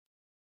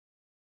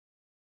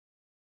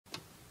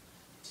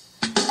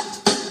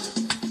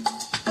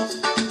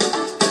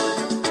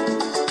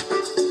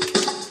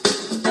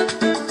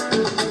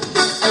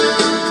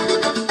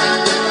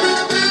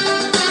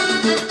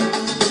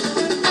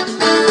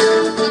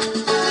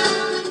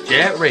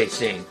Jet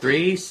Racing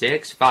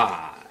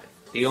 365,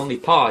 the only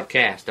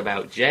podcast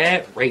about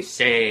jet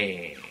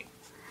racing.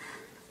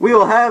 We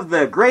will have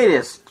the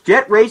greatest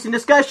jet racing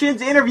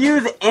discussions,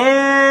 interviews,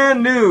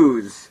 and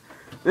news.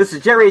 This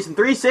is Jet Racing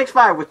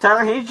 365 with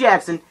Tyler Haynes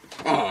Jackson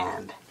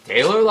and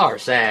Taylor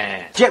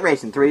Larson. Jet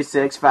Racing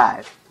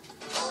 365.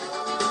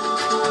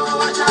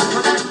 Watch out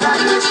for that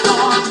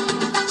thunderstorm.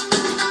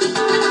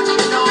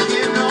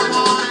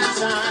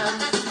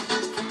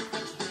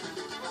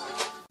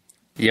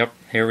 Yep,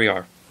 here we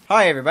are.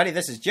 Hi everybody,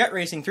 this is Jet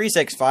Racing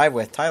 365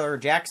 with Tyler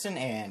Jackson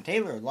and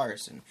Taylor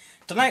Larson.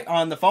 Tonight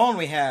on the phone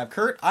we have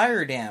Kurt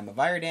Eierdam of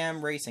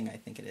Eierdam Racing, I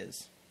think it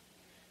is.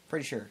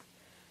 Pretty sure.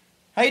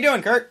 How you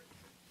doing, Kurt?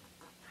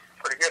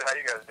 Pretty good. How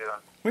you guys doing?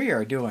 We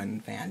are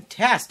doing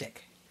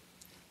fantastic.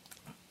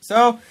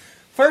 So,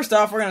 first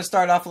off, we're going to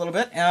start off a little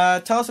bit.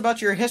 Tell us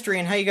about your history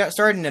and how you got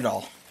started in it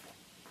all.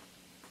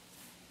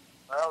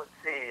 Well, let's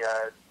see.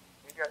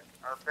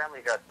 Our family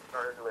got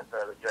started with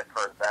the jet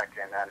cars back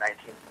in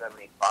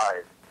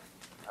 1975.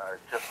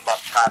 Just about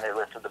the time they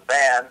listed the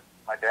band,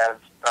 my dad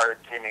started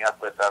teaming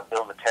up with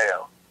Bill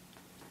Mateo.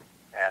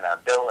 And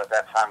Bill at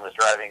that time was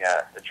driving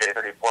a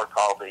J34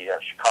 called the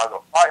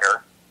Chicago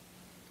Fire.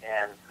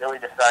 And Billy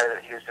decided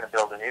that he was going to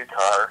build a new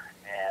car.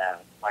 And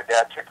my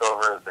dad took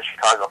over the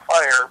Chicago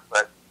Fire,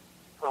 but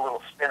put a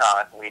little spin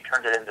on it. And we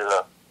turned it into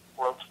the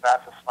world's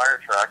fastest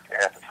fire truck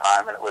at the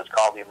time, and it was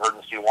called the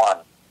Emergency One.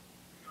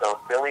 So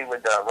Billy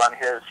would run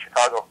his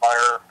Chicago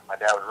Fire, and my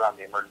dad would run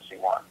the Emergency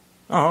One.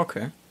 Oh,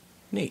 okay.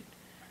 Neat.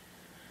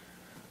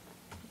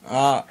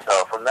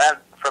 So from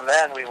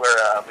then we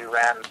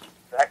ran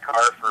that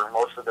car for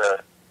most of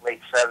the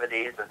late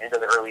 70s and into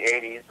the early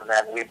 80s, and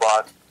then we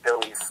bought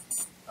Billy's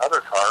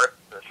other car,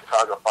 the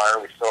Chicago Fire.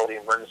 We sold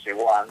the Emergency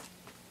One,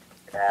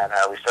 and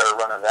we started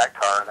running that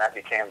car, and that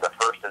became the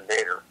first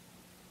Invader.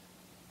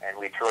 And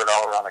we toured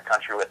all around the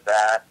country with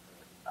that.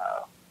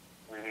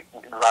 We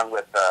run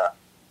with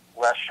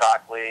Les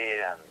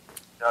Shockley and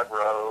Doug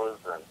Rose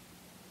and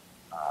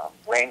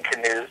Wayne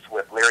Canoes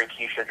with Larry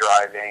Keisha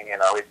driving. You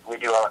know, we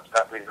do all that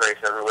stuff. We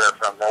race everywhere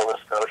from Nova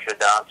Scotia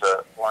down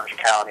to Orange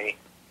County,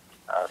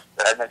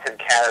 Edmonton,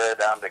 Canada,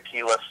 down to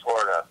Key West,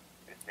 Florida.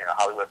 You know,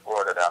 Hollywood,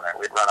 Florida, down there.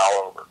 We'd run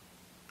all over.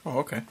 Oh,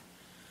 okay.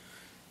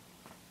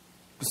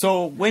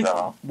 So when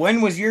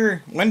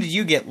did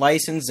you get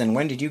licensed and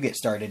when did you get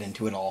started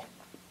into it all?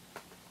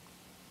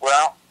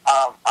 Well,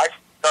 I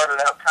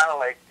started out kind of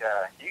like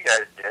you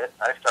guys did.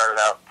 I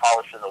started out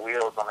polishing the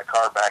wheels on the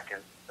car back in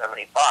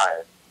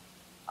 '75.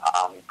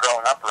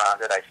 Growing up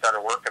around it, I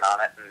started working on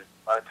it, and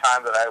by the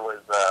time that I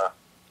was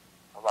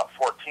about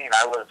 14,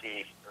 I was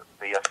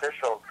the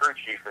official crew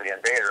chief for the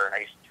Invader, and I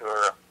used to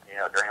tour, you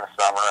know, during the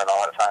summer and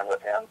all the time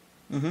with him,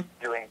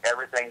 doing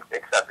everything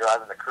except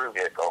driving the crew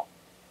vehicle.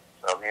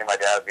 So me and my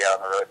dad would be out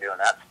on the road doing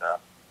that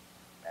stuff,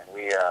 and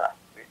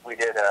we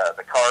did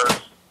the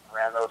cars,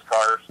 ran those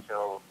cars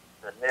till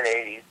the mid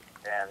 '80s,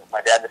 and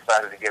my dad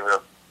decided to give it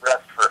a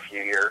rest for a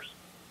few years,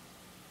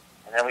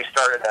 and then we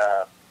started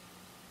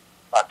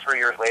about 3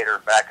 years later,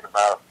 back in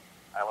about,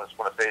 I want to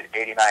say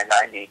 89,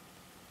 90,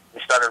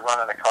 we started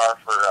running a car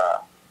for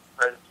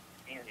Fred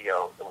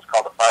Ezio. It was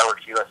called the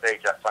Fireworks USA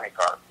Jet Funny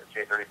Car, the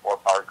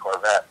J34 powered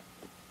Corvette.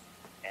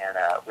 And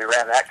we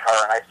ran that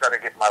car, and I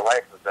started getting my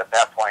license at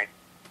that point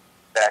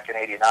back in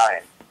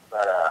 89.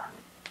 But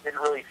didn't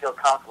really feel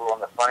comfortable in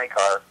the funny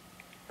car,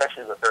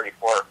 especially the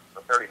 34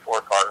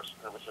 cars.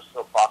 It was just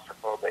so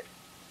claustrophobic.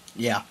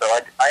 Yeah. So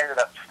I ended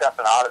up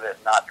stepping out of it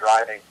and not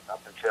driving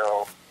up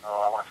until,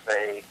 I want to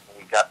say,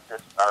 we got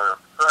our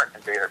current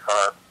Invader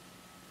car.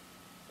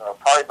 So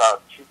probably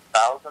about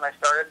 2000 I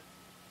started.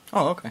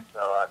 Oh, okay.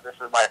 So this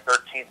is my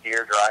 13th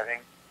year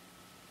driving.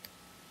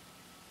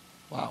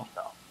 Wow.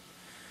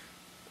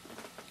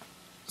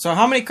 So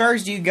how many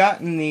cars do you got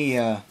in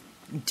the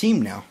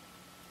team now?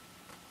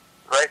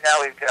 Right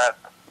now we've got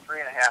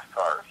 3.5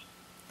 cars.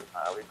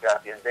 We've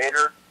got the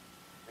Invader,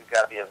 we've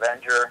got the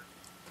Avenger,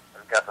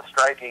 we've got the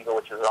Strike Eagle,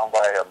 which is owned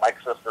by Mike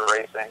Sister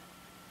Racing.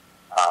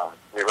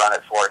 We run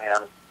it for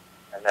him.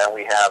 And then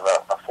we have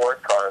a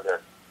fourth car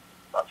that's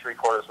about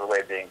 3/4 of the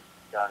way being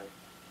done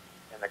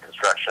in the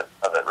construction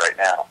of it right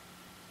now.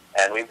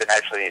 And we've been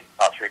actually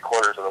about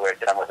 3/4 of the way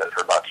done with it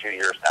for about 2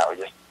 years now. We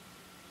just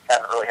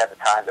haven't really had the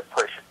time to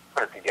put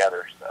it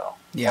together. So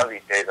one of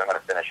these days I'm going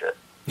to finish it.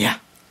 Yeah.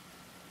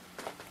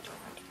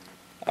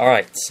 All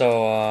right,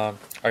 so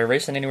are you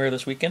racing anywhere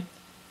this weekend?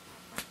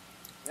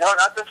 No,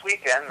 not this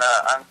weekend.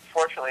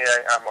 Unfortunately,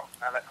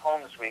 I'm at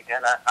home this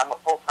weekend. I'm a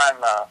full-time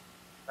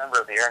member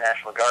of the Air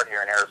National Guard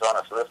here in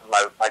Arizona, so this is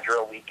my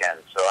drill weekend.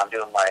 So I'm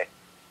doing my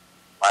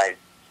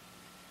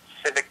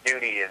civic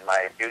duty and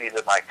my duty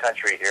to my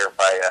country here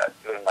by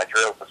doing my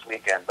drills this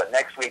weekend. But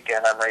next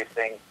weekend I'm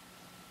racing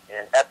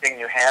in Epping,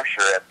 New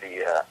Hampshire at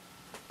the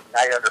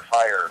Night Under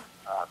Fire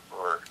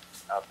for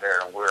out there,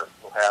 and we'll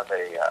have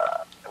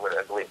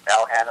I believe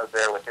Al Hanna's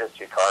there with his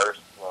 2 cars.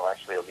 Well,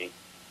 actually it'll be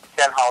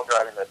Ken Hall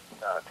driving the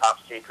Top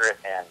Secret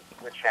and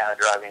Rich Hanna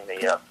driving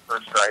the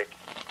First Strike,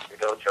 the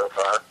Gocho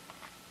car.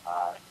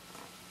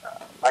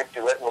 Mike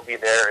DeWitt will be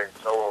there, and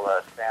so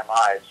will Sam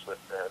Ives with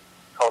the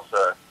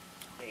Tulsa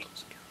feet.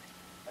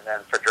 And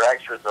then for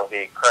dragsters, there'll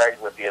be Craig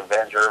with the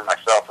Avenger,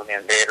 myself with the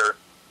Invader,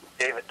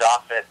 David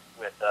Doffett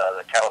with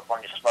the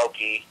California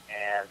Smoky,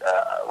 and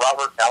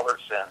Robert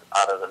Albertson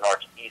out of the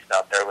Northeast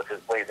out there with his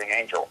Blazing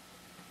Angel.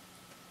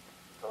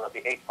 So there'll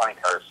be 8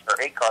 cars, 4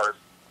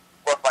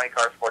 funny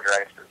cars, 4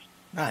 dragsters.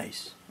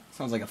 Nice.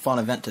 Sounds like a fun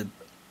event to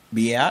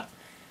be at.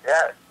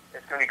 Yeah,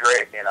 it's going to be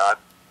great. You know,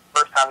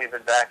 first time we've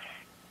been back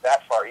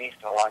that far east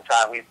in a long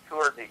time. We've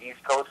toured the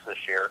East Coast this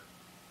year.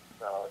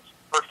 So it's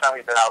the first time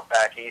we've been out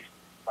back east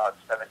in about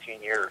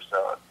 17 years.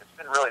 So it's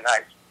been really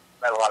nice.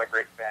 Met a lot of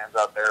great fans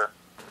out there.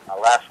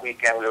 Last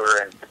weekend we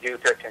were in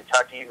Paducah,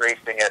 Kentucky,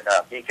 racing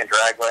at Beacon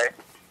Dragway. It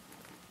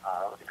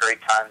was a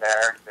great time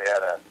there. They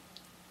had a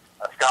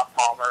Scott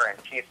Palmer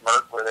and Keith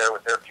Merck were there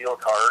with their field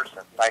cars.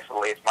 It's a nice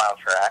little 8-mile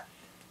track.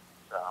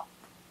 So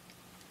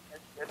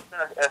it's been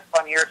a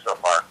fun year so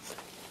far.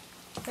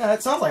 Yeah,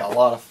 that sounds like a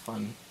lot of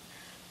fun.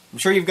 I'm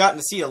sure you've gotten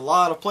to see a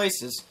lot of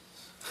places.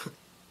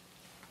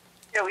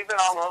 Yeah, we've been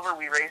all over.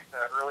 We raced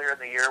earlier in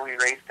the year. We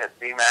raced at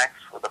VMAX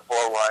with a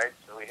 4-wide.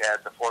 So we had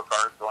the 4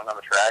 cars going on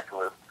the track. It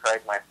was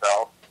Craig,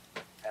 myself,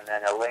 and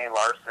then Elaine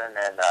Larson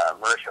and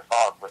Marisha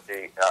Falk with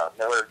the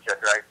Miller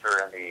Jet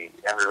Dragster and the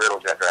Embry-Riddle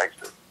Jet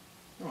Dragster.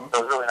 Oh. So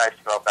it was really nice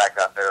to go back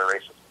out there and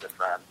race with some good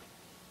friends.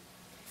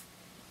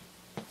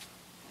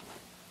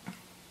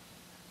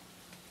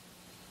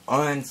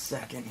 One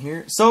second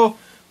here. So,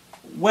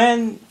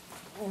 when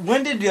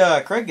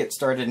did Craig get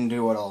started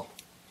into it all?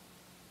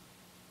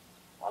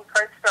 Well,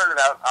 Craig started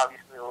out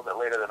obviously a little bit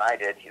later than I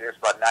did. There's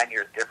about 9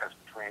 years difference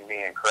between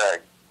me and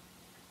Craig.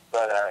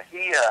 But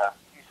he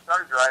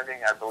started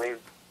driving, I believe,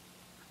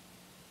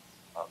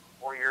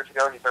 4 years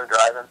ago. He started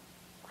driving.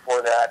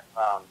 Before that,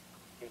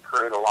 he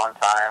crewed a long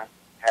time.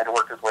 Had to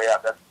work his way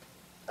up.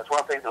 That's one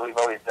of the things that we've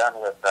always done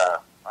with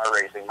our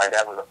racing. My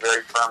dad was a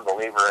very firm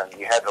believer, and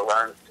you had to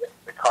learn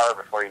the car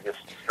before you just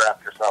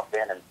strapped yourself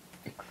in and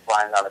went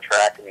flying down the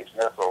track in these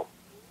missiles.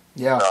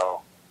 Yeah.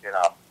 So, you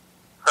know,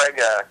 Craig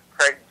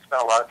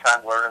spent a lot of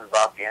time learning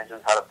about the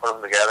engines, how to put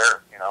them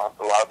together. You know,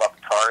 a lot about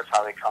the cars,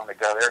 how they come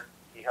together.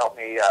 He helped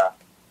me a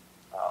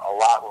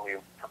lot when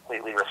we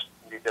completely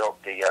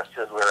rebuilt the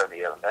Sizzler and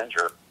the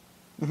Avenger.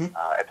 Mm-hmm.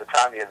 At the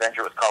time, the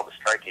Avenger was called the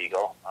Strike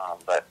Eagle,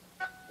 but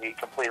we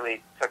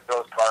completely took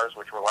those cars,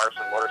 which were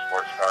Larson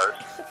Motorsports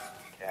cars,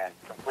 and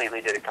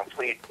completely did a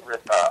complete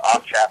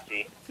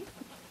off-chassis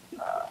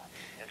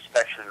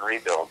inspection and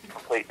rebuild.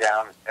 Complete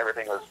down.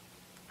 Everything was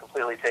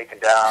completely taken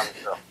down.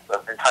 The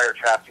entire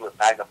chassis was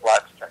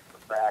Magnaflex, checked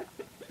for cracks.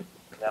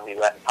 And then we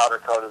went and powder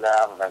coated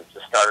them, and then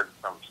just started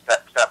from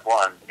step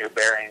one, new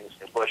bearings,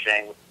 new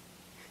bushings,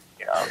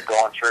 you know,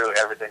 going through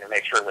everything to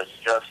make sure it was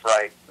just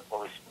right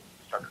before we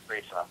started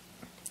racing them.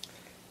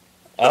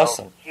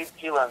 Awesome. So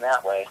he learned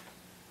that way.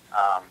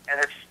 And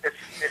it's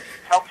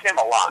helped him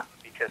a lot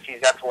because he's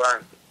got to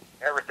learn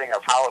everything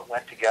of how it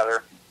went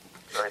together.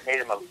 So it made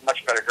him a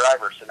much better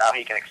driver. So now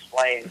he can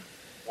explain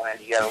when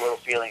you get a little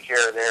feeling here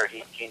or there,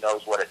 he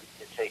knows what it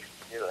takes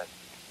to do it.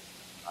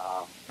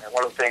 And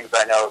one of the things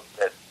I know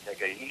that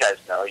you guys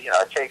know, you know,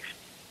 it takes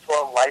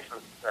 12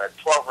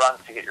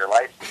 runs to get your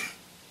license.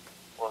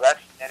 Well,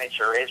 that's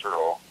NHRA's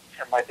rule.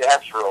 And my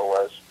dad's rule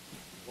was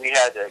we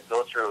had to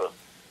go through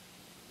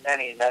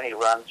many, many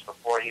runs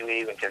before he would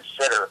even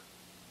consider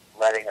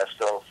letting us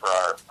go for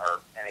our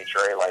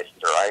NHRA license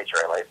or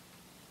IHRA license.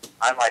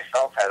 I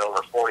myself had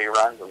over 40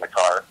 runs in the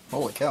car.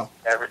 Holy cow.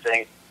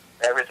 Everything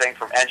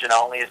from engine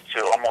onlys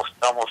to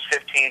almost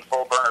 15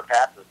 full burner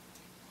passes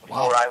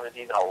before I was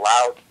even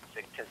allowed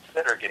to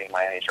consider getting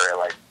my NHRA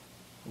license.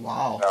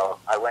 Wow. So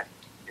I went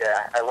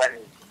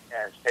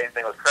and same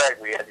thing with Craig.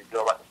 We had to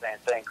do about the same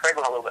thing. Craig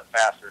went a little bit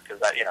faster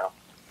because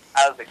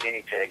I was the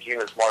guinea pig. He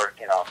was more,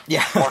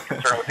 more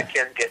concerned with the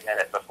kids getting in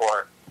it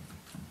before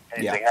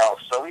anything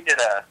else. So we did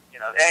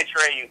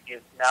NHRA, you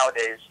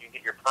nowadays you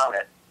get your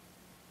permit,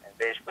 and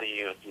basically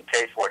you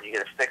pay for it. You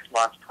get a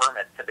 6-month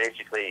permit to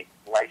basically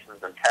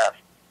license and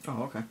test.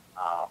 Oh, okay.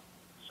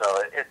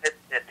 So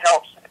it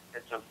helps.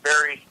 It's a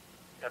very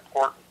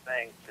important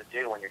thing to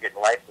do when you're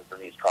getting licensed in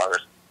these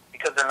cars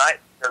because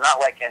they're not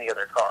like any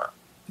other car.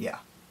 Yeah.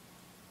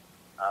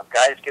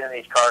 Guys get in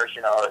these cars,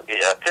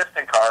 a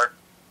piston car.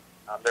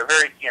 They're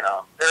very,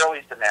 they're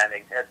always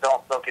demanding. And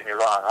don't get me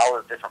wrong. All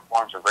the different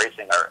forms of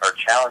racing are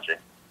challenging.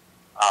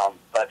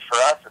 But for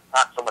us, it's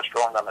not so much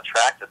going on the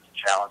track that's a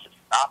challenge. It's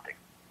stopping.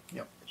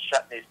 Yep. It's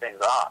shutting these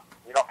things off.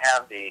 We don't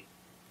have the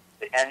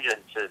engine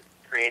to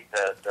create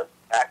the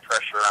back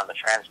pressure on the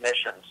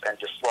transmissions and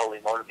just slowly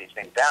motor these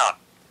things down.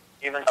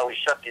 Even though we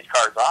shut these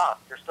cars off,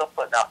 they're still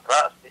putting out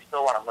thrust. They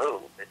still want to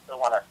move. They still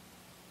want to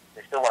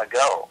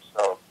go.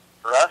 So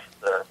for us,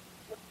 the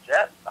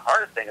jet, the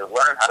hardest thing is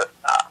learning how to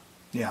stop.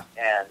 Yeah.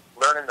 And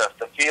learning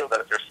to feel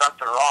that if there's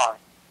something wrong,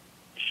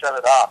 you shut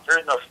it off.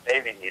 There's no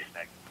saving these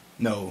things.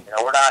 No.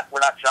 We're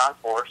not John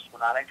Force. We're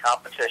not in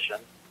competition.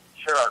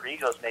 Sure, our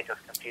egos make us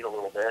compete a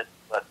little bit,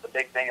 but the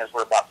big thing is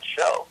we're about to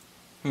show.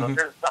 So if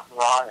there's something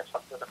wrong or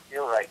something doesn't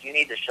feel right, you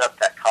need to shut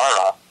that car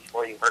off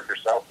before you hurt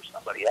yourself or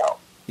somebody else.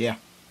 Yeah.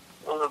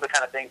 Those are the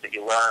kind of things that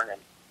you learn,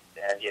 and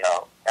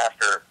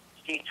after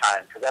seat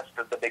time, because that's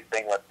the big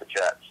thing with the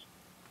jets.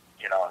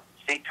 You know,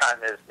 seat time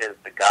is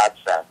the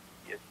godsend.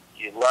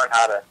 You learn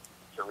how to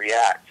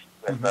react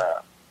with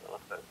the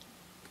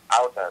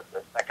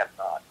second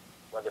thought,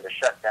 whether to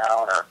shut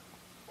down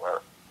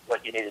or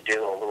what you need to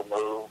do, a little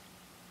move.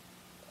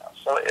 You know,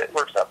 so it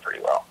works out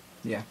pretty well.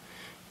 Yeah.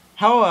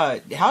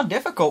 How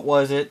difficult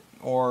was it,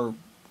 or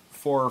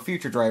for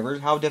future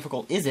drivers, how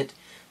difficult is it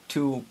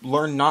to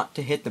learn not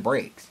to hit the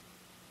brakes?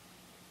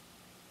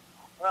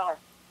 Well,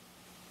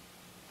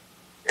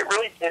 it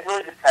really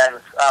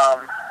depends.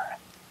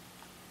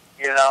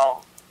 You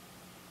know,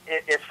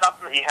 it's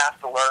something that you have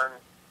to learn.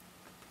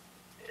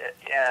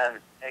 And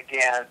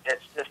again,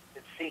 it's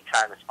seat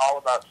time. It's all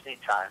about seat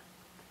time.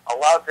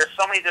 There's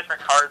so many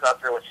different cars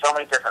out there with so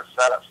many different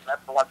setups, and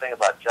that's the one thing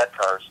about jet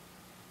cars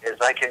is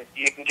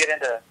you can get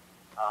into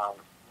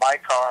my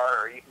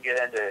car, or you can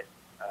get into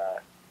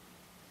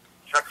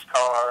Chuck's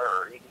car,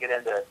 or you can get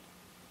into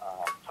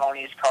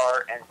Tony's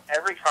car, and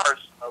every car's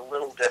a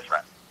little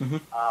different. Mm-hmm.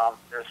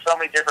 There's so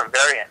many different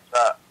variants.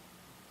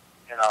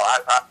 You know,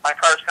 my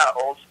car's kind of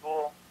old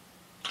school.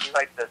 You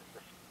like the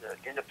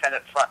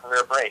independent front and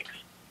rear brakes.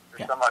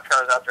 There's some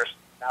cars out there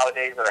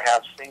nowadays that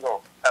have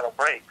single pedal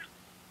brakes.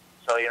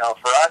 So, you know,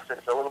 for us,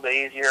 it's a little bit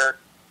easier.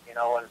 You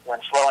know, when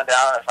slowing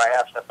down, if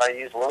I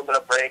use a little bit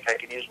of brake, I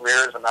can use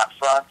rears and not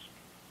fronts.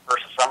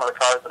 Versus some of the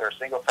cars that are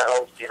single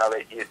pedals, you know,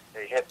 they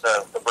hit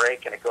the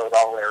brake and it goes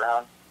all the way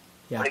around.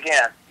 Yeah. But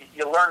again,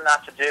 you learn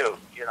not to do.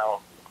 You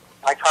know,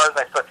 my cars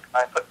I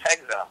put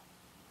pegs on.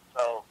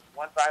 So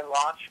once I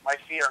launch, my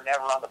feet are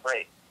never on the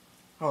brake.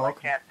 Oh, I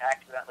can't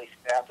accidentally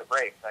stab the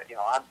brake. But, you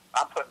know, I'm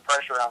putting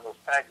pressure on those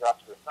pegs off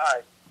to the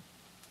side,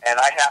 and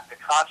I have to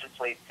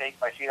consciously take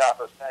my feet off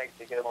those pegs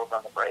to get them over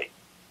on the brake.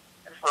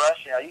 And for us,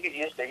 you know, you get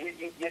used to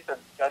you get to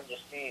judge the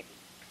speed.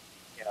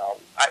 You know,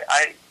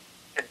 I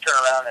can turn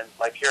around and,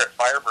 like here at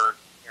Firebird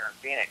here in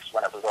Phoenix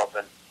when it was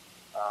open,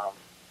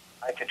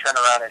 I could turn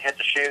around and hit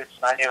the chutes,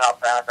 and I knew how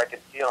fast, I could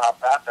feel how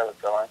fast I was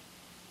going.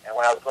 And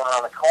when I was going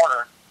around the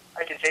corner,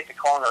 I could take the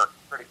corner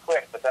pretty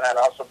quick, but then I'd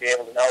also be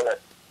able to know that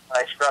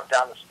when I scrub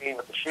down the speed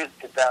with the chutes,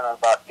 get down on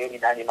about 80,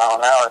 90 mile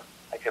an hour,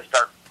 I could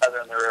start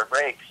feathering the rear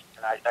brakes,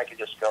 and I could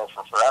just go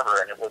for forever,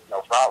 and it was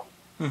no problem.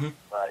 Mm-hmm.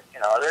 But, you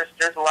know,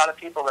 there's a lot of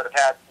people that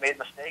have made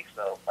mistakes,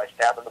 though, by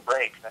stabbing the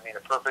brakes. I mean,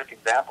 a perfect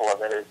example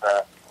of it is,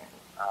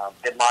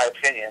 in my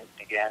opinion,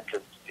 again,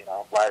 because, you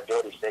know,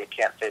 liability sake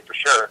can't say for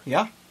sure,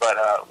 Yeah. but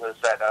was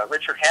that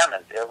Richard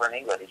Hammond over in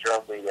England. He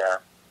drove the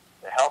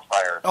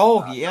Hellfire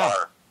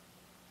car.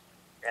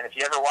 And if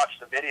you ever watch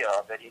the video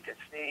of it, you can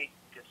see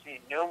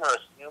numerous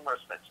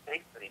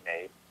mistakes that he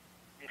made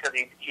because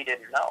he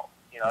didn't know.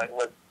 You know, it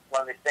was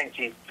one of these things.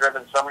 He's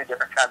driven so many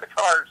different kinds of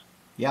cars,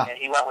 Yeah. and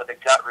he went with a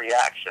gut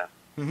reaction.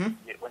 Mm-hmm.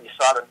 When you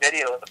saw the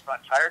video with the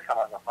front tire come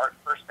on the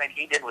first thing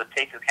he did was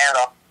take his hand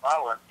off the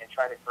throttle and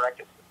try to correct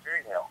it with the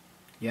steering wheel.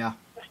 Yeah.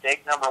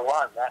 Mistake number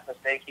one. That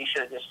mistake, he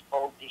should have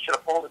pulled his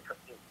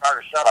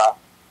car shut off,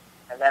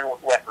 and then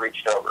went and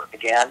reached over.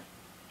 Again,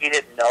 he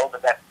didn't know,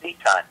 but that's seat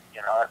time.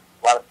 You know, that's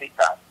a lot of seat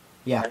time.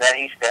 Yeah. And then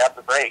he stabbed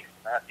the brakes.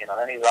 And that, you know,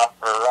 then he's off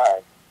for a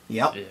ride.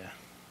 Yep. Yeah.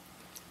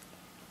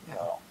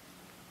 So,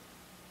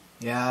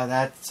 Yeah,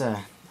 that's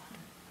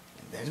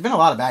there's been a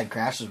lot of bad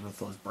crashes with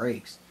those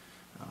brakes.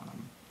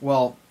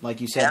 Well,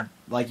 like you said,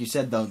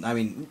 though, I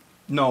mean,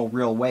 no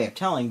real way of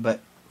telling, but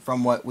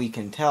from what we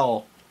can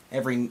tell,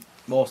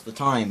 most of the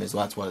time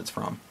that's what it's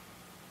from.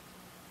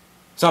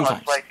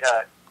 Sometimes. well, it's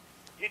like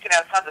you can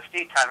have tons of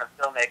seat time and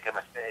still make a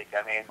mistake.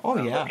 I mean,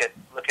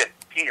 look at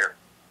Peter.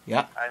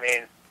 Yeah. I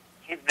mean,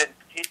 he's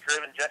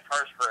driven jet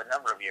cars for a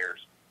number of years.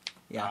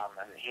 Yeah.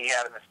 And he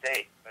had a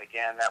mistake. But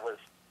again, that was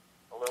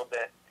a little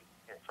bit,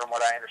 from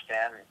what I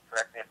understand, and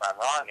correct me if I'm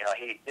wrong, you know,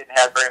 he didn't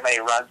have very many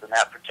runs in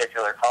that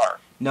particular car.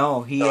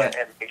 No, And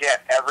again,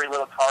 every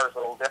little car is a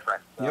little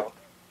different. So Yep.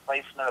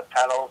 placement of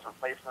pedals and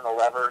placement of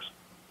levers,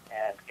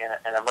 and in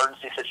an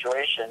emergency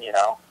situation, you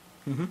know,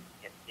 Mm-hmm.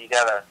 you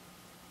gotta,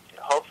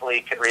 hopefully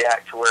you can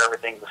react to where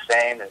everything's the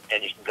same and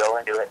you can go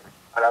into it.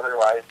 But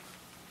otherwise,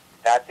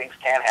 bad things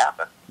can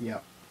happen. Yeah.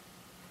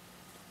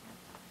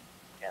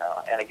 You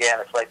know, and again,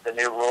 it's like the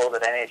new rule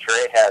that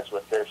NHRA has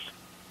with this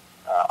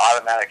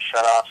automatic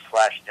shutoff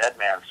 / dead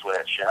man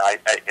switch. You know, I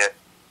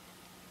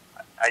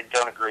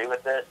don't agree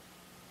with it.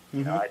 Mm-hmm.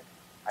 You know,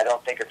 I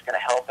don't think it's going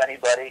to help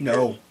anybody.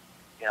 No.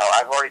 You know,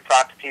 I've already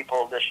talked to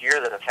people this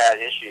year that have had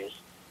issues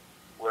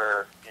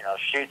where, you know,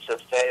 chutes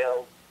have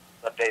failed,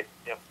 but they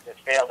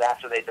failed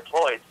after they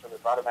deployed, so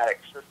this automatic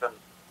system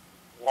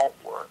won't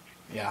work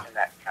Yeah. in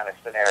that kind of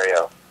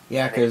scenario.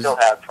 Yeah, And they because still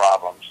have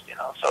problems, you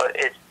know. So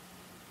it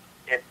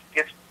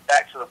gets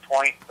back to the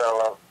point,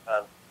 though,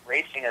 of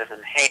racing is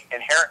an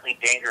inherently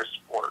dangerous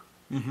sport.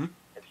 mm-hmm.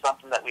 It's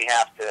something that we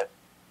have to,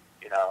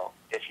 you know,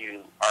 if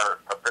you are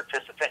a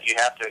participant, you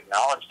have to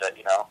acknowledge that,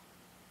 you know,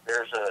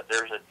 there's a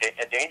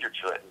danger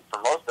to it. And for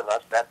most of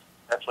us, that's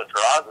what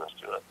draws us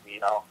to it. You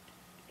know,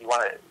 you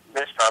want to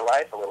risk our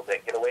life a little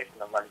bit, get away from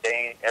the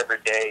mundane,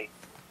 everyday,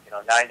 you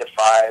know, 9 to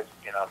 5,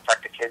 you know,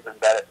 tuck the kids in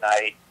bed at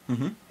night,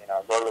 Mm-hmm. you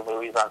know, go to the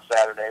movies on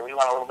Saturday. We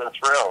want a little bit of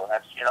thrill, and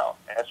that's, you know,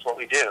 that's what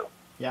we do.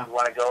 Yeah. We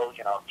want to go,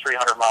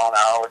 300 mile an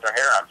hour with our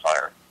hair on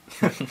fire.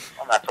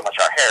 Well, not so much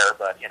our hair,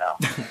 but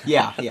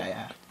Yeah.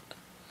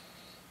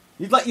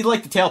 You'd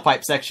like the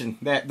tailpipe section.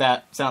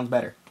 That sounds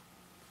better.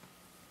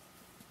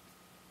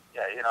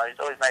 Yeah, it's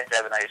always nice to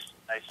have a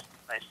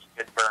nice,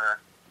 good burner.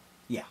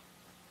 Yeah.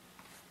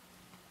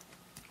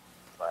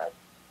 But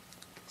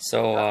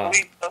So,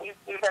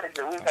 we've had a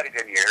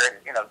good year,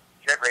 and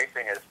jet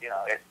racing is,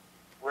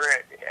 we're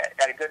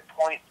at a good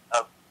point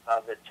of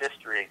its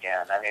history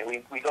again. I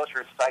mean, we go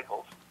through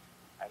cycles.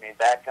 I mean,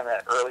 back in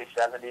the early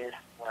 '70s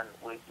when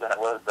it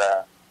was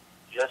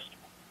just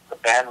the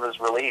band was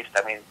released.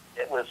 I mean,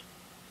 it was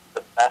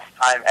the best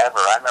time ever.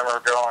 I remember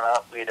growing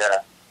up, we'd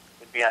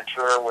be on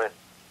tour with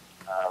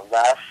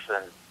Les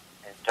and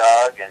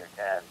Doug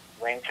and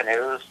Wayne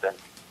Canoes, and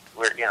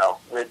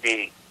we'd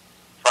be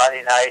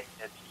Friday night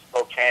at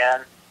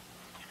Spokane,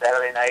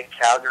 Saturday night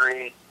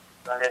Calgary,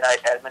 Sunday night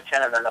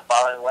Edmonton, and then the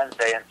following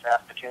Wednesday in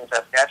Saskatoon,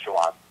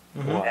 Saskatchewan.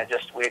 Mm-hmm. And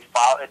just we'd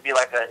follow. It'd be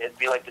like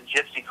the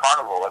Gypsy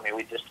Carnival. I mean,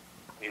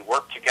 we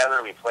worked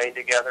together, we played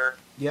together.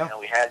 Yeah.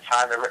 We had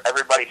time.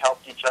 Everybody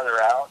helped each other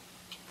out.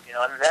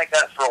 And then it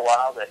got for a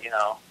while that we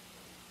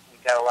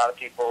got a lot of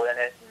people in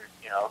it,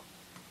 and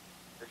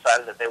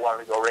decided that they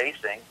wanted to go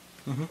racing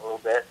a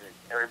little bit, and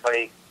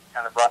everybody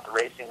kind of brought the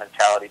racing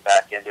mentality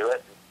back into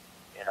it.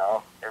 And,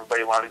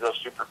 everybody wanted to go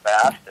super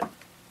fast, and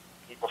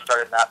people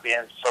started not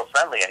being so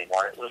friendly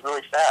anymore. It was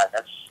really sad.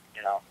 That's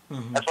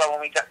That's why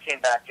when we came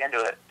back into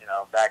it,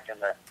 back in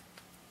the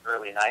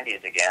early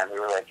 '90s again, we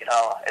were like,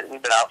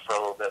 we've been out for a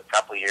little bit, a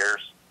couple of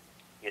years.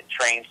 We had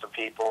trained some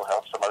people,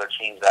 helped some other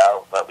teams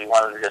out, but we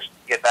wanted to just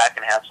get back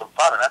and have some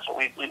fun, and that's what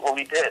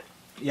we did.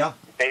 Yeah.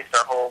 We based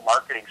our whole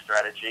marketing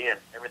strategy and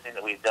everything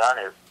that we've done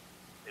is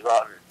to go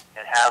out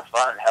and have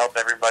fun and help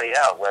everybody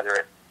out, whether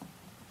it's,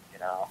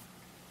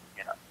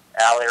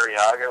 Al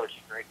Arriaga, which is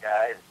a great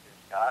guy, and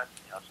Scott.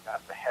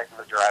 Scott's a heck of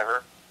a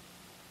driver.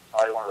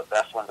 Probably one of the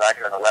best ones out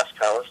here on the West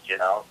Coast,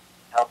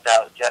 helped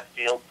out Jet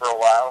Field for a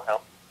while,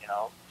 helped,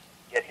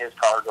 get his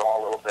car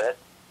going a little bit.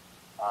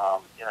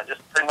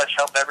 Just pretty much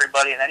help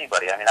everybody and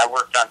anybody. I mean, I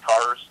worked on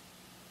cars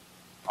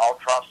all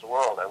across the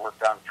world. I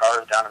worked on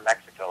cars down in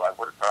Mexico. I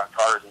worked on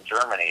cars in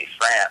Germany,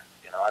 France.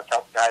 I've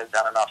helped guys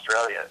down in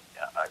Australia,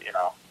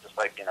 just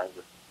like,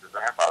 your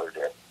grandfather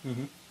did.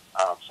 Mm-hmm.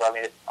 So, I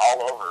mean, it's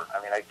all over.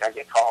 I mean, I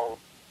get calls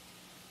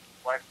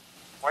quite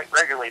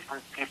regularly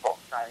from people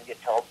trying to get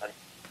help and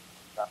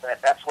stuff. And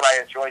that's what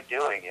I enjoy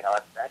doing.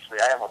 Actually,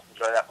 I almost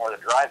enjoy that more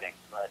than driving.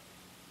 But,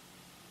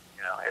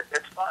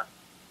 it's fun.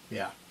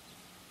 Yeah.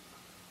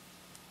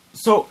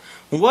 So,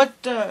 what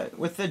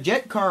with the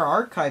Jet Car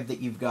archive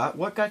that you've got,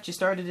 what got you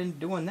started in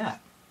doing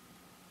that?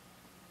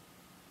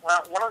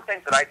 Well, one of the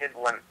things that I did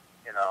when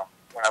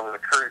I was a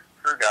crew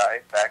guy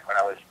back when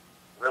I was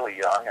really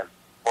young, and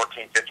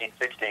 14, 15,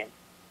 16,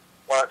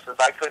 well, since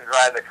I couldn't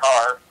drive the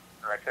car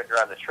or I couldn't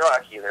drive the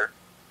truck either,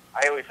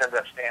 I always ended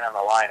up staying on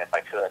the line if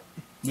I could.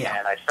 Yeah.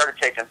 And I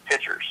started taking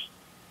pictures.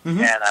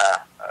 Mm-hmm. And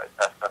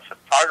a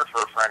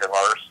photographer friend of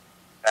ours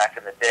back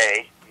in the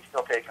day, he's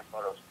still taking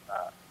photos.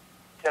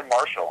 Tim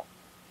Marshall,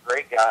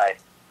 great guy.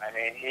 I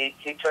mean, he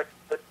took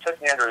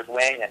me under his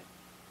wing and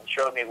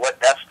showed me what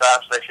depth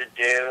stops I should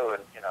do,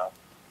 and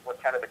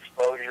what kind of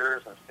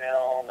exposures and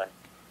film and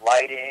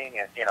lighting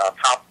and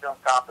film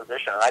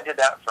composition. And I did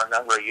that for a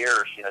number of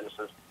years. Just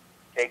as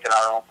taking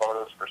our own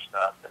photos for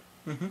stuff,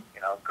 and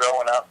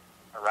growing up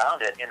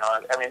around it.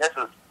 I mean, this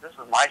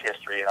is my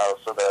history.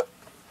 So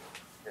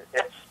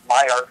it's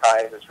my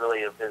archive is really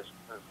is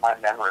my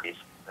memories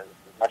as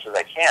much as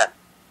I can.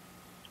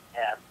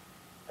 And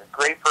a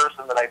great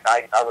person that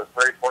I was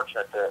very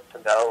fortunate to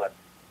know and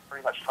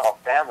pretty much call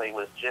family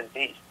was Jim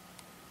Deese,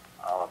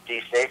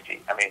 Deese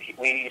Safety. I mean,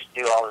 we used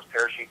to do all his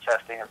parachute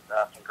testing and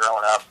stuff, and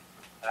growing up,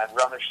 and I'd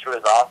rummage through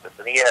his office,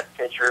 and he had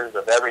pictures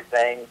of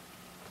everything,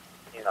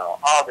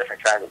 all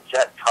different kinds of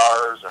jet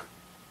cars and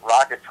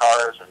rocket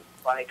cars and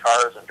funny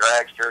cars and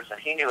dragsters, and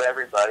he knew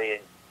everybody,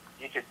 and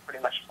you could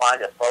pretty much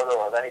find a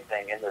photo of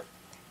anything in the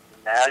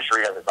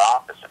menagerie of his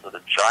office. It was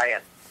a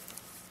giant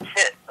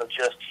pit of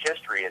just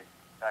history and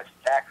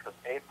stacks of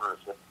papers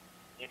that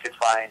you could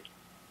find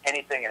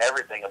anything and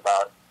everything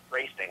about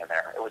racing in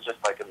there. It was just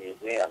like a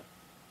museum.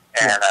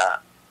 And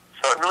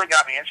so it really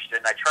got me interested,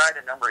 and I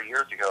tried a number of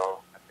years ago,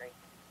 I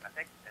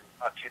think in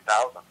about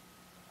 2000,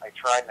 I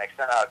tried and I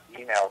sent out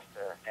emails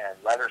and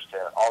letters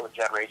to all the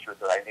jet racers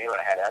that I knew and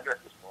I had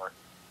addresses for.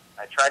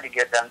 I tried to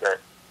get them to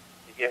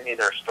give me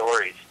their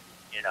stories,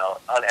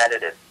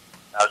 unedited.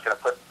 I was going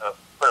to put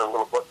a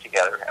little book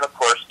together. And of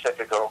course,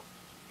 typical,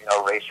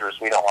 racers,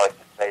 we don't like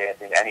to say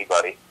anything to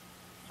anybody.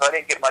 So I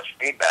didn't get much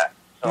feedback.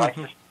 So I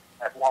just,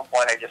 at one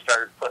point, I just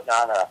started putting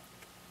on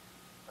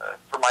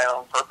for my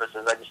own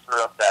purposes, I just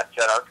threw up that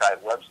Jet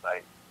Archive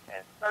website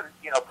and started,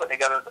 putting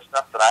together the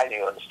stuff that I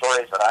knew and the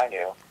stories that I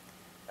knew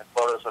and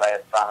photos that I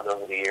had found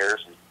over the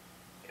years. And,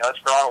 it's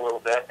grown a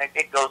little bit.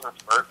 It goes in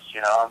spurts,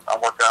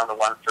 I'm working on the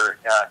one for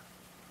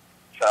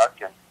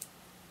Chuck and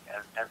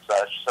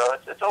such. So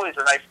it's always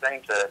a nice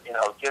thing to,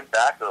 give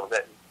back a little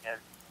bit. And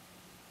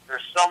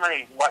there's so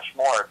much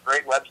more. A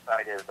great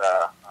website is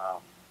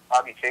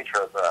Bobby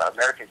Tatros,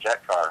 American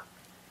Jet Car,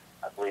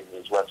 I believe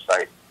is his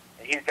website.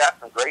 And he's got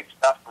some great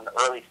stuff from the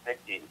early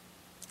 60s.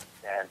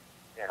 And,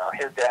 you know,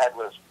 his dad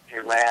he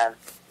ran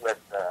with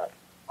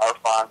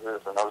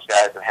Alfonsos and those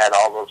guys and had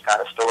all those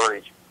kind of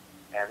stories.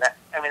 And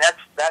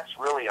that's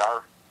really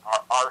our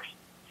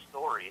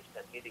stories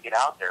that need to get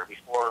out there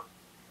before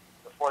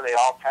they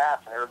all pass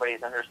and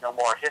then there's no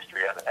more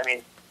history of it. I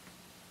mean,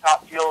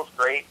 Top Fuel's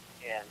great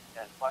and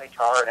funny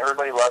car and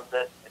everybody loves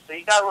it. And so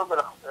you got a little bit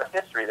of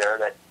history there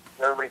that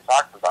everybody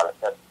talks about it.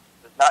 But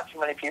there's not too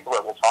many people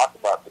that will talk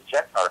about the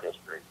jet car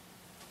history.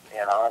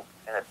 You know,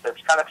 and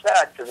it's kind of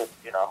sad because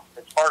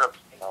it's part of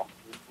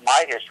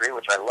my history,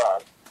 which I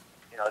love.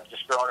 You know,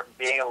 just growing up and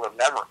being able to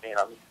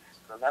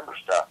remember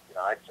stuff. You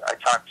know, I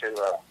talk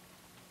to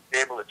be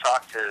able to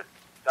talk to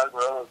Doug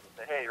Rose and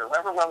say, hey,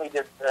 remember when we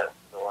did this?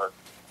 Or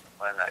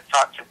when I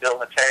talk to Bill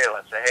Mateo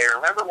and say, hey,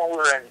 remember when we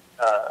were in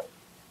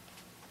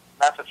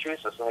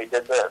Massachusetts and we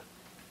did this?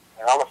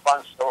 And all the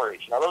fun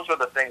stories. You know, those are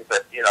the things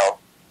that,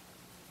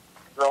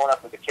 growing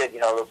up as a kid,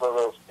 those are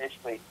those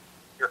basically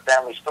your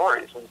family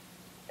stories. And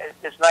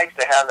it's nice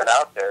to have it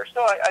out there.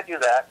 So I do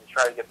that and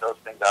try to get those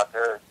things out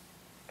there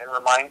and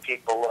remind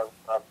people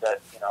of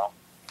that,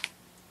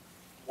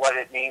 what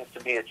it means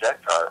to be a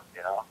jet car,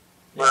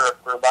 We're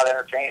about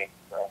entertaining.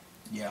 So.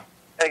 Yeah.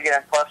 And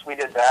again, plus we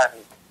did that,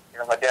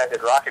 and my dad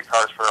did rocket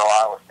cars for a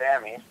while with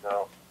Sammy,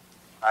 so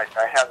I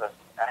have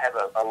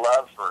a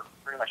love for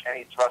pretty much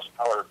any thrust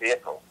power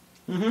vehicle.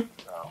 Mm-hmm.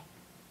 So,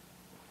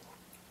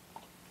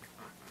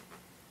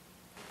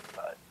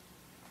 but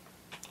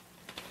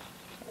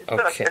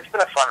it's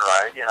been a fun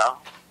ride,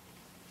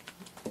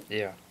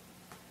 Yeah.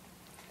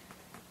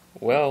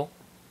 Well.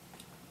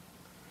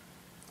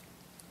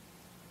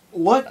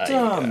 What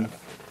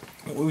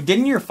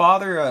didn't your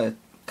father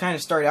kind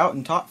of start out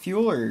in Top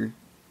Fuel, or?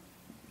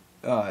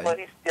 Well,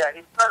 he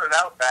started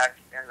out back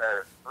in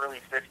the early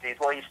 60s.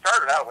 Well, he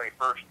started out when he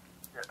first,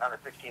 on his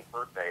 16th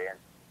birthday, and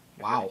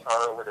wow. Took his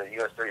car over to the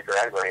U.S. 30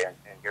 Dragway in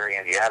Gary,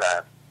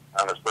 Indiana,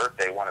 on his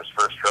birthday, won his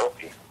first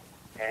trophy.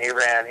 And he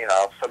ran,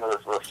 some of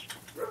those was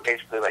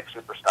basically like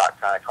super stock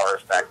kind of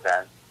cars back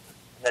then.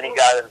 And then he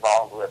got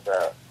involved with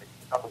a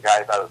couple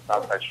guys out of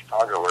Southside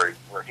Chicago,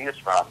 where he was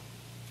from,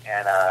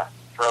 and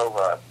drove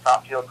a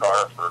Top Fuel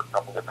car for a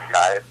couple different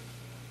guys.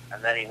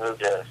 And then he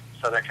moved to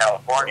Southern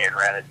California and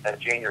ran a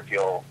Junior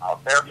Fuel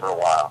out there for a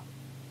while.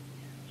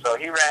 So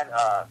he ran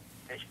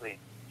basically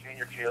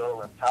Junior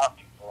Fuel and Top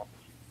Fuel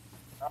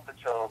up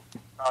until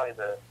probably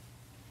the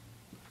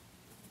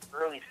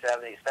early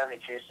 70s,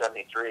 72,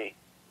 73.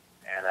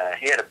 And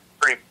he had a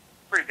pretty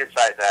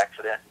good-sized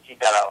accident. He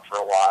got out for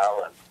a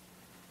while and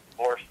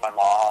divorced my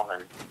mom,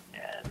 and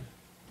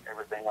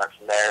everything went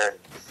from there, and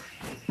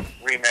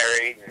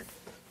remarried, and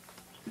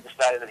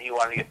decided that he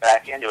wanted to get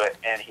back into it,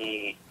 and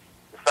he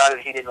decided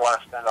he didn't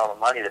want to spend all the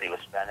money that he was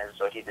spending,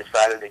 so he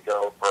decided to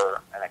go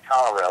for an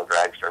Econorail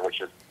dragster, which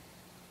is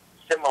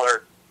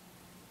similar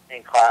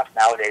in class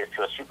nowadays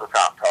to a Super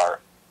Comp car.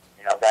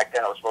 Back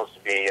then it was supposed to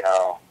be,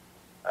 a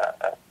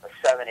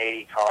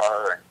 780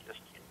 car and just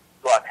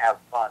go out and have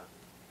fun.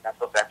 Not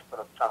supposed to have to put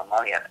a ton of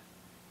money in it.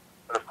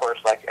 But of course,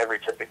 like every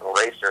typical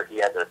racer, he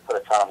had to put a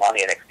ton of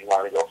money in it because he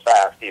wanted to go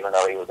fast, even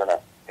though he was in an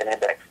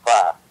index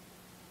class.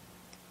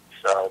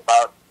 So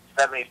about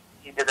 70,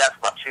 he did that for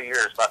about 2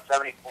 years, about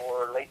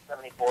 74, late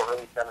 74,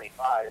 early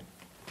 75.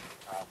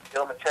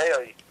 Bill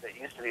Mateo, that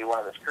used to be one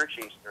of his crew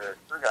chiefs or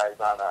crew guys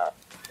on the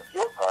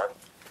fuel car,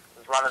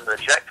 was running the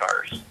jet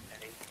cars.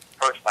 And he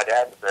approached my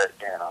dad and said,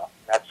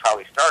 that's how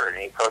he started.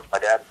 And he approached my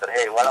dad and said,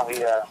 hey, why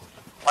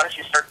don't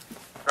you start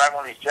driving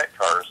one of these jet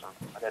cars?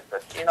 And my dad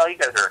said, you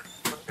guys are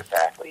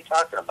back. What are you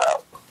talking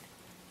about?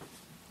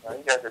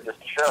 You guys are just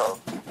a show.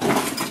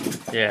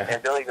 Yeah.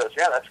 And Billy goes,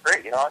 yeah, that's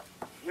great. You know what?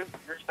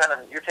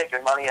 You're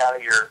taking money out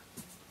of your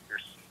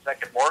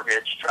second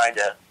mortgage trying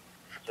to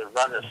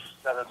run this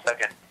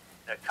 7-second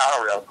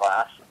Econorail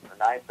class, or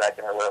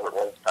 9-second or whatever it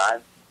was at the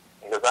time.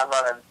 He goes, I'm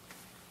running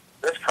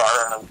this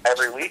car on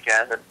every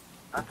weekend, and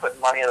I'm putting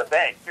money in the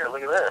bank. Here,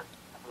 look at this.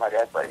 And my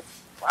dad's like,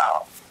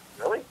 wow,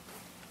 really?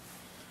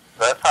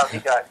 So that's how he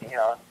got, for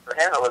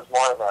him it was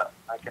more of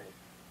I can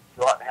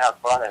go out and have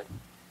fun and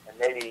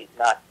maybe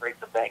not break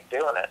the bank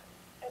doing it.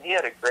 And he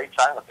had a great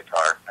time with the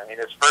car. I mean,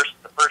 the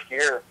first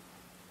year,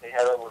 they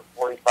had over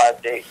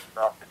 45 dates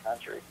across the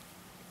country.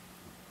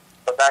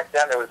 But back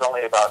then, there was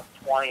only about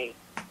 20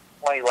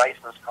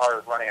 licensed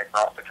cars running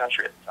across the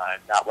country at the time,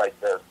 not like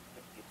the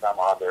 60-some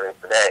odd there is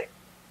today.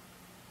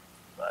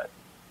 But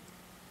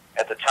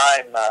at the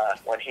time,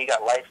 when he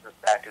got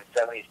licensed back in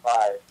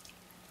 75,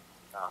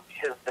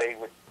 they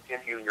would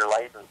give you your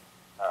license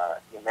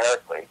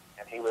numerically,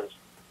 and his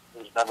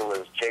number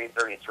was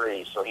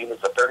J33, so he was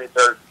the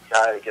 33rd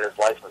guy to get his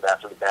license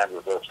after the band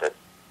was listed.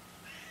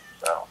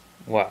 So.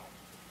 Wow.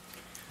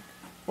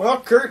 Well,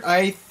 Kurt,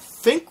 I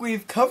think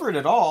we've covered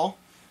it all.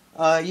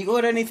 You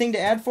got anything to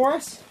add for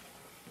us?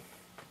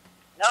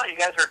 No, you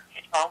guys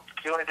are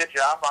doing a good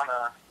job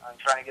on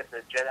trying to get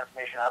the jet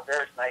information out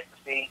there. It's nice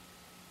to see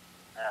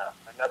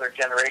another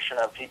generation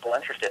of people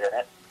interested in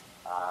it.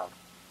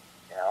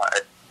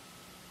 It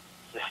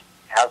just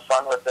have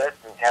fun with it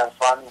and have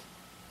fun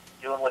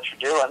doing what you're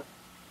doing.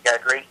 You got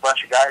a great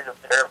bunch of guys up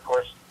there. Of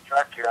course,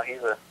 Truck,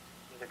 he's a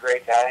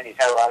great guy, and he's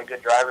had a lot of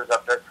good drivers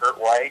up there. Kurt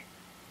White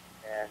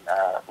and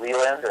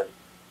Leland,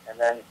 and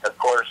then of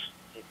course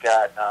you've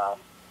got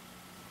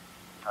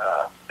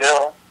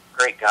Bill,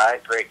 great guy,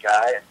 and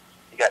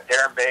you got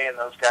Darren Bay and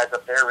those guys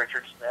up there.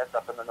 Richard Smith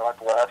up in the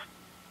Northwest,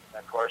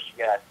 and of course you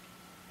got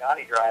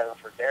Scotty driving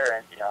for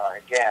Darren.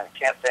 Again,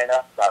 can't say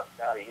enough about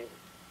Scotty.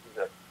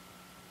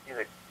 He's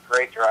a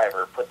great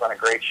driver. Puts on a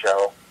great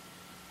show.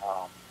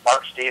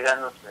 Mark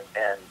Stevens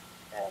and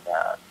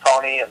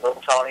Tony and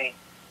Little Tony.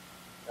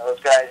 Those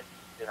guys,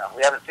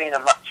 we haven't seen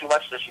them too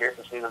much this year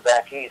since we were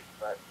back east,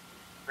 but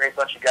great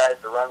bunch of guys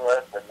to run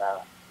with, and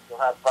we'll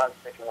have fun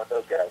sticking with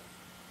those guys.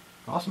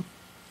 Awesome.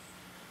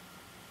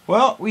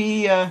 Well,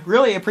 we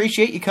really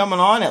appreciate you coming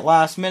on at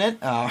last minute.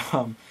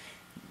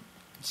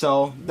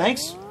 So,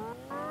 thanks.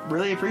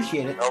 Really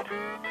appreciate it. No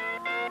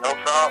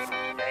problem.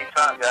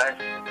 Anytime, guys.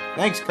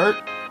 Thanks, Kurt.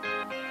 All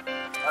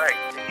right.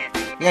 Take it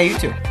easy. Yeah, you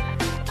too.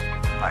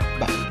 Bye.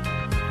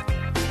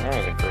 That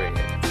was a great.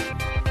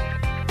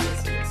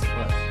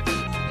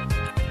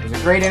 It was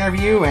a great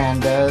interview,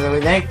 and we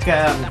thank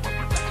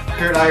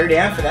Kurt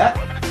Iredam for that.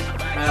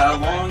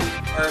 Not long.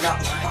 Oh,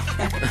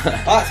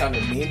 that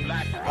sounded mean.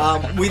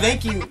 We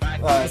thank you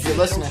if you're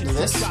listening to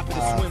this for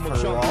all of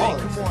this.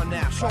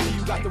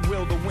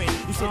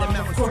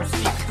 Of course, we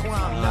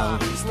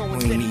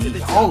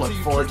all look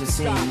forward to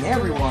seeing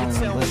everyone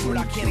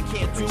listening to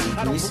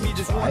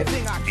 365.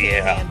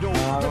 Yeah.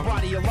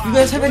 If you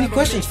guys have any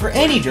questions for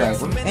any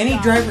driver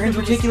in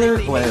particular,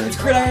 whether it's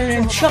Kurt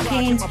Iredam, Chuck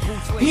Haynes,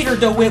 Peter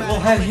DeWitt, we'll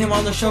have him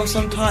on the show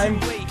sometime.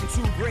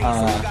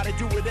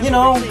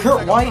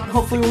 Kurt White,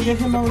 hopefully we'll get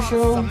him on the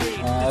show.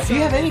 If you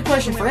have any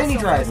question for any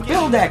driver,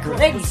 Bill Decker,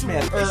 Eddie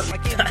Smith, Eddie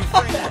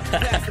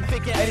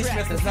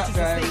Smith is not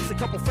driving.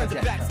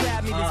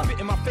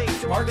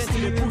 Mark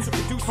Stevens,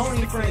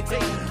 Tony Franklin,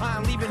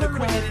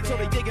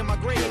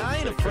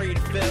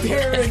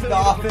 Darren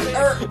Goffin,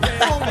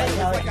 oh my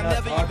God,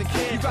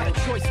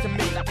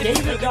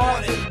 David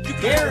Goffin,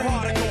 Darren,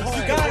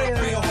 Scott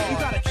Ariel,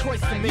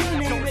 you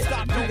name it, you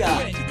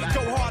got it.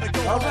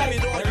 Alright,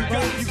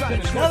 everybody, it's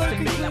been another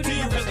concluding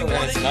episode.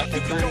 It's not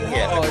concluding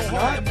yet. Oh, it's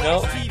not?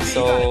 No.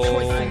 So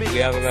we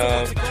have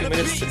about 2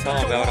 minutes to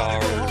tell about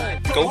our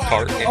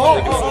go-kart and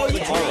Oh, what we're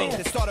yeah, doing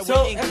yeah. tomorrow.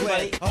 So,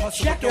 everybody,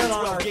 check out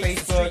on our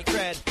Facebook,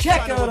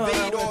 check out on our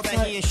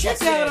website,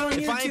 check out on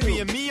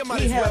YouTube.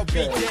 We have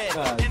the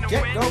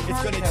Jet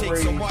Go-Kart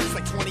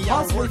that we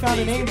possibly found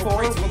a name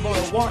for. We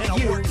will want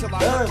you, the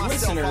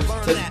listeners,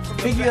 to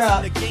figure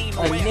out a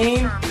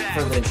name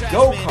for the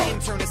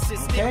go-kart.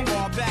 Okay?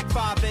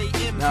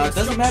 Now, it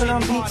doesn't matter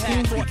on paint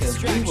schemes because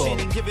we will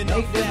make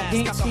this a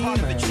paint scheme or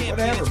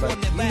whatever, but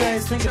you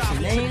guys think of some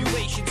names,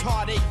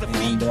 and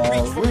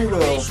we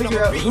will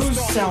figure out who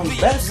sounds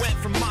best,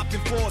 and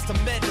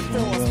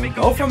we'll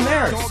go from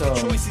there. So,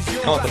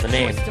 Come up with a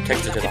name,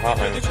 text it to the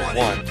hotline, which is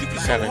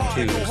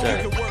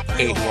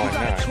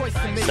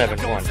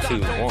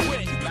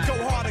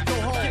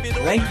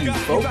 1-720-819-7121. thank you,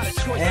 folks.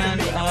 And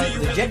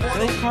the Jet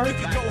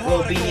Go-Kart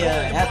will be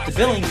at the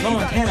Billings,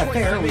 Montana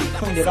Fair. We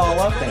cleaned it all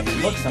up and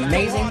it looks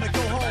amazing.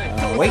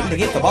 Waiting to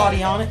get the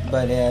body on it,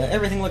 but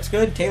everything looks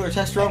good. Taylor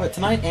test drove it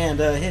tonight, and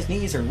his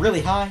knees are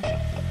really high.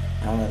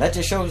 That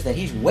just shows that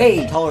he's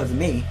way taller than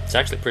me. It's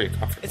actually pretty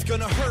comfortable. I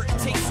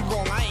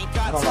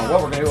don't know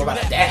what we're going to do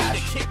about a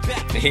dash.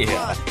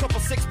 Yeah.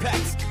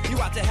 You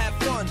out to have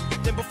fun.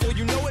 Then before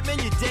you know it, man,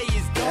 your day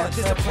is done.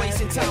 There's a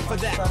place in time for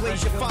that.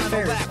 Blaze your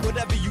final lap.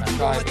 Whatever you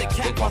do, let the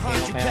cat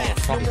behind you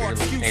pass. No more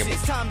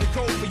excuses. Time to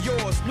go for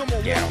yours. No more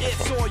what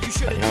ifs or you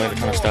should have we have a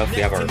ton of stuff.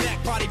 We have our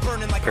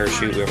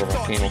parachute, we have our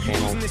volcano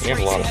panel, we have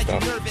a lot of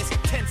stuff.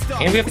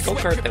 And we have the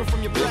go-kart that will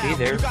be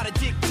there. Check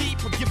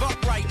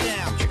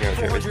out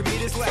there.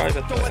 Drive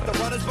at the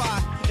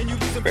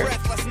fair.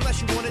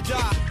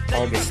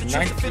 August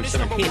 9th through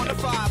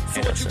 17th.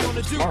 And it's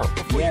tomorrow.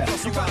 Yeah.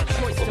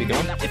 We'll be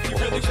going.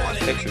 We'll post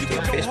pictures to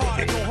our Facebook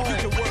page.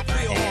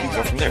 And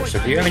go from there. So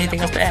do you have anything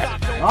else to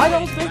add? I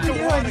don't think we do.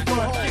 I just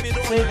want to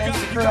say thanks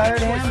to Kurt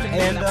Iredam,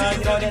 and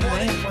I didn't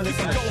name for this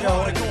in the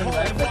show,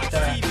 but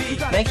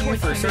thank you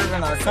for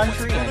serving our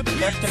country and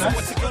protecting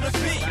us.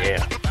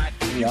 Yeah.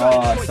 We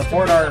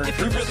support our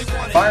troops,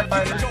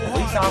 firefighters,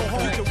 police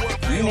officers,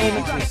 you name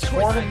it, we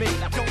support them.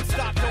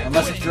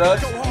 Unless it's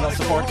drugs, we don't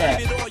support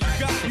that.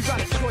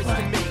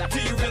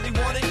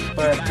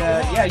 But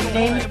yeah, you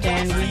name it,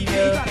 and we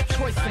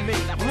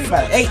think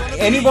about it. Hey,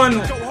 anyone?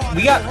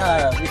 We forgot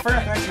to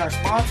mention our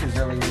sponsors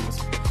earlier.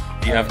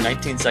 You have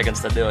 19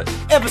 seconds to do it.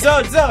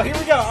 Episode. So here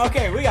we go.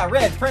 Okay, we got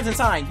Reds, Prince and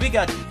Signs. We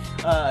got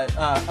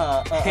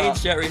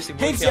Haynes Jet Racing,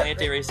 Haynes Blue Tail Jet-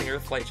 Anti-Racing,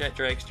 Earthflight Jet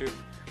Dragster,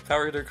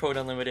 Power Hitter Code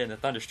Unlimited, and the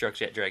Thunderstruck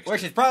Jet Dragster.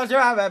 which is brought to you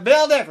by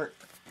Bill Difford.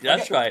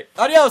 That's right.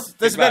 Adios.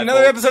 This has Goodbye, been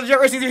another folks. episode of Jet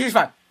Racing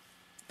 365.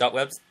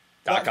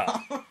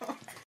 .webs.com.